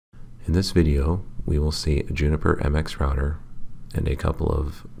In this video, we will see a Juniper MX router and a couple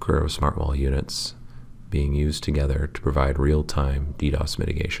of Corero SmartWall units being used together to provide real-time DDoS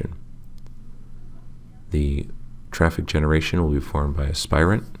mitigation. The traffic generation will be performed by a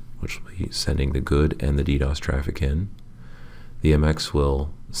Spirent, which will be sending the good and the DDoS traffic in. The MX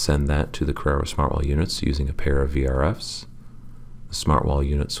will send that to the Corero SmartWall units using a pair of VRFs. The SmartWall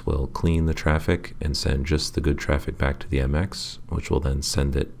units will clean the traffic and send just the good traffic back to the MX, which will then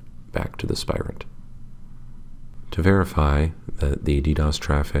send it back to the Spirent. To verify that the DDoS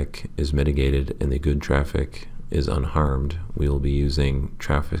traffic is mitigated and the good traffic is unharmed, we will be using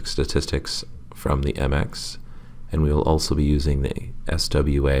traffic statistics from the MX, and we will also be using the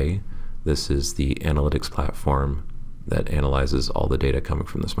SWA. This is the analytics platform that analyzes all the data coming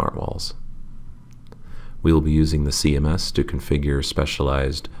from the SmartWalls. We will be using the CMS to configure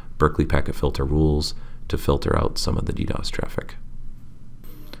specialized Berkeley packet filter rules to filter out some of the DDoS traffic.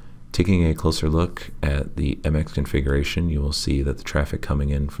 Taking a closer look at the MX configuration, you will see that the traffic coming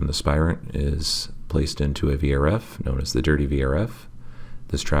in from the Spirent is placed into a VRF known as the dirty VRF.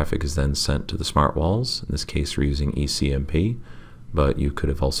 This traffic is then sent to the SmartWalls. In this case, we're using eCMP, but you could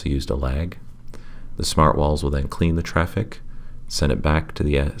have also used a lag. The SmartWalls will then clean the traffic, send it back to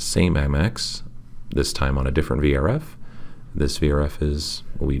the same MX, this time on a different VRF. This VRF is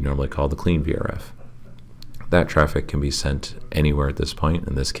what we normally call the clean VRF. That traffic can be sent anywhere at this point.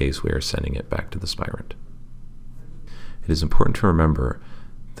 In this case, we are sending it back to the Spirent. It is important to remember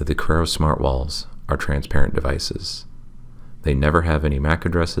that the Corero SmartWalls are transparent devices. They never have any MAC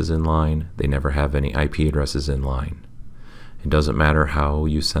addresses in line. They never have any IP addresses in line. It doesn't matter how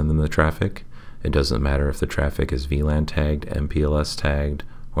you send them the traffic. It doesn't matter if the traffic is VLAN tagged, MPLS tagged,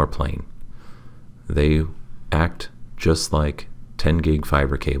 or plain. They act just like 10 gig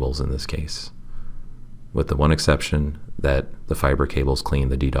fiber cables in this case, with the one exception that the fiber cables clean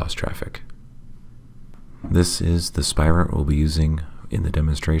the DDoS traffic. This is the Spirent we'll be using in the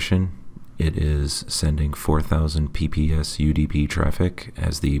demonstration. It is sending 4000 PPS UDP traffic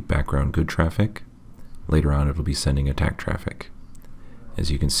as the background good traffic. Later on, it will be sending attack traffic. As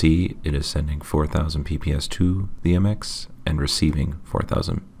you can see, it is sending 4000 PPS to the MX and receiving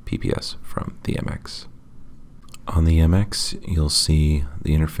 4000 PPS from the MX. On the MX, you'll see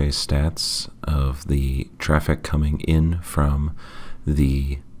the interface stats of the traffic coming in from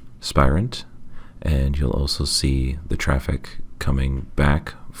the Spirent, and you'll also see the traffic coming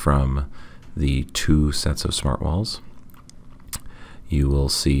back from the two sets of SmartWalls. You will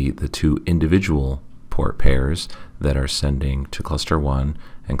see the two individual port pairs that are sending to cluster 1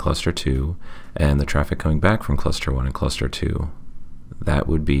 and cluster 2, and the traffic coming back from cluster 1 and cluster 2. That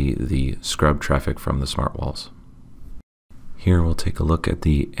would be the scrub traffic from the SmartWalls. Here we'll take a look at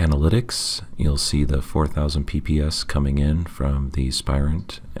the analytics. You'll see the 4000 PPS coming in from the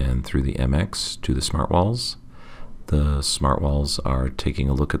Spirent and through the MX to the SmartWalls. The SmartWalls are taking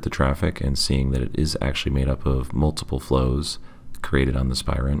a look at the traffic and seeing that it is actually made up of multiple flows created on the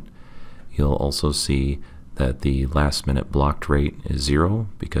Spirent. You'll also see that the last minute blocked rate is 0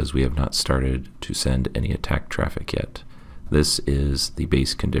 because we have not started to send any attack traffic yet. This is the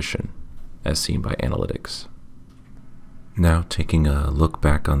base condition as seen by analytics. Now, taking a look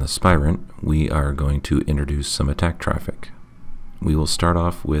back on the Spirent, we are going to introduce some attack traffic. We will start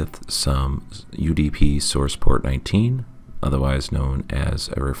off with some UDP source port 19, otherwise known as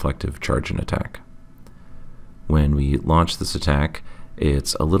a reflective Trojan attack. When we launch this attack,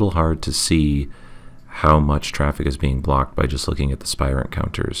 it's a little hard to see how much traffic is being blocked by just looking at the Spirent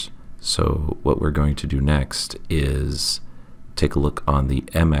counters. So what we're going to do next is take a look on the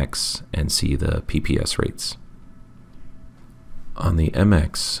MX and see the PPS rates. On the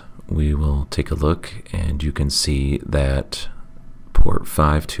MX, we will take a look and you can see that port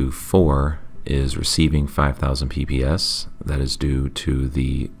 524 is receiving 5000 PPS. That is due to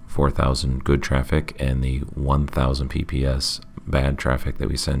the 4000 good traffic and the 1000 PPS bad traffic that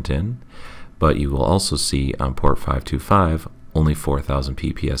we sent in. But you will also see on port 525 only 4000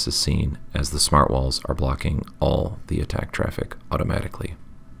 PPS is seen, as the SmartWalls are blocking all the attack traffic automatically.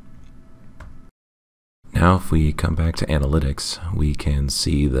 Now if we come back to analytics, we can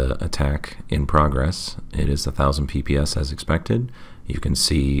see the attack in progress. It is 1000 PPS as expected. You can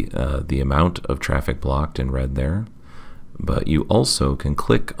see the amount of traffic blocked in red there, but you also can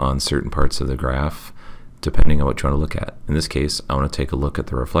click on certain parts of the graph depending on what you want to look at. In this case, I want to take a look at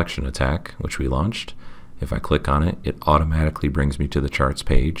the reflection attack, which we launched. If I click on it, it automatically brings me to the charts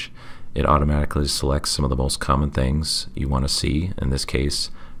page. It automatically selects some of the most common things you want to see. In this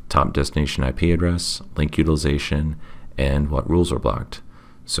case, top destination IP address, link utilization, and what rules are blocked.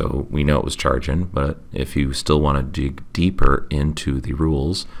 So we know it was charging, but if you still want to dig deeper into the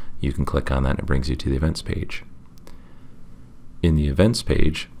rules, you can click on that and it brings you to the events page. In the events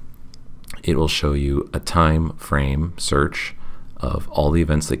page, it will show you a time frame search of all the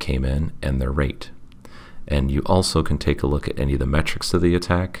events that came in and their rate. And you also can take a look at any of the metrics of the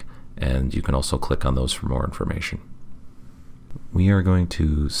attack, and you can also click on those for more information. We are going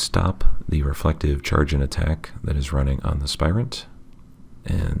to stop the reflective charge-in attack that is running on the Spirent,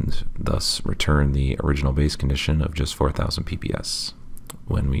 and thus return the original base condition of just 4,000 PPS.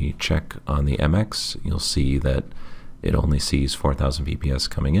 When we check on the MX, you'll see that it only sees 4,000 PPS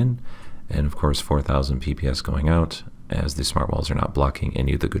coming in, and of course 4,000 PPS going out, as the SmartWalls are not blocking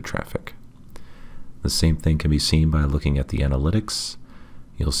any of the good traffic. The same thing can be seen by looking at the analytics.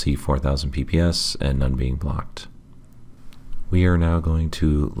 You'll see 4,000 PPS and none being blocked. We are now going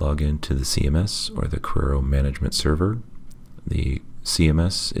to log into the CMS, or the Corero Management Server. The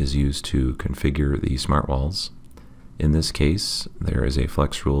CMS is used to configure the SmartWalls. In this case, there is a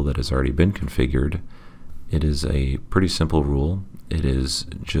flex rule that has already been configured. It is a pretty simple rule. It is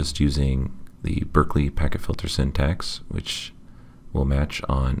just using the Berkeley packet filter syntax, which will match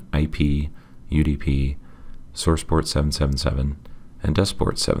on IP, UDP, source port 777, and desk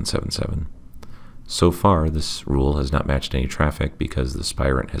port 777. So far, this rule has not matched any traffic because the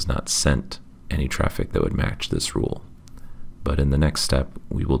Spirent has not sent any traffic that would match this rule. But in the next step,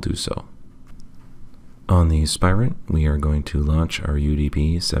 we will do so. On the Spirent, we are going to launch our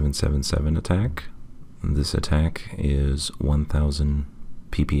UDP 777 attack. This attack is 1,000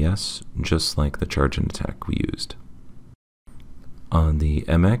 PPS, just like the charge-in attack we used. On the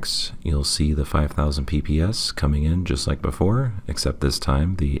MX, you'll see the 5,000 PPS coming in just like before, except this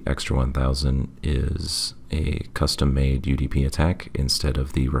time the extra 1,000 is a custom-made UDP attack instead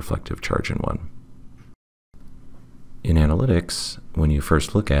of the reflective charge-in one. In analytics, when you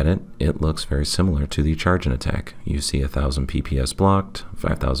first look at it, it looks very similar to the charge-in attack. You see 1,000 PPS blocked,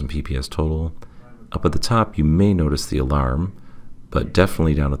 5,000 PPS total. Up at the top, you may notice the alarm, but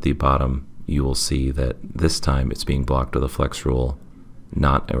definitely down at the bottom, you will see that this time it's being blocked with a flex rule,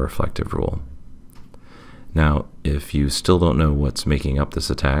 not a reflective rule. Now, if you still don't know what's making up this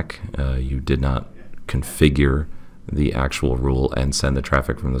attack, you did not configure the actual rule and send the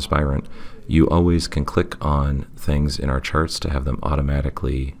traffic from the Spirent, you always can click on things in our charts to have them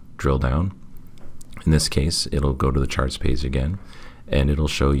automatically drill down. In this case, it'll go to the charts page again, and it'll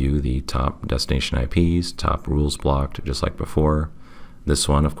show you the top destination IPs, top rules blocked, just like before. This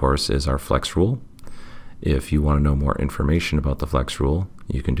one, of course, is our flex rule. If you want to know more information about the flex rule,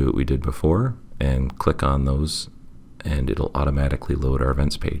 you can do what we did before and click on those, and it'll automatically load our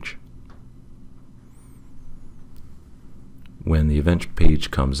events page. When the event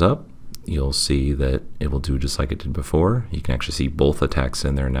page comes up, you'll see that it will do just like it did before. You can actually see both attacks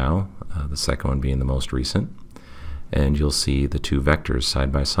in there now, the second one being the most recent. And you'll see the two vectors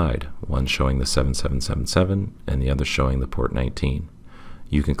side by side, one showing the 7777 and the other showing the port 19.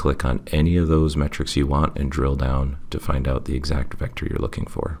 You can click on any of those metrics you want and drill down to find out the exact vector you're looking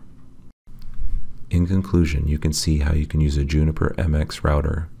for. In conclusion, you can see how you can use a Juniper MX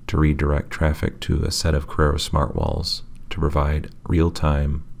router to redirect traffic to a set of Corero SmartWalls to provide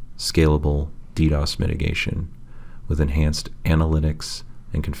real-time, scalable DDoS mitigation with enhanced analytics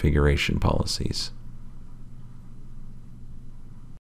and configuration policies.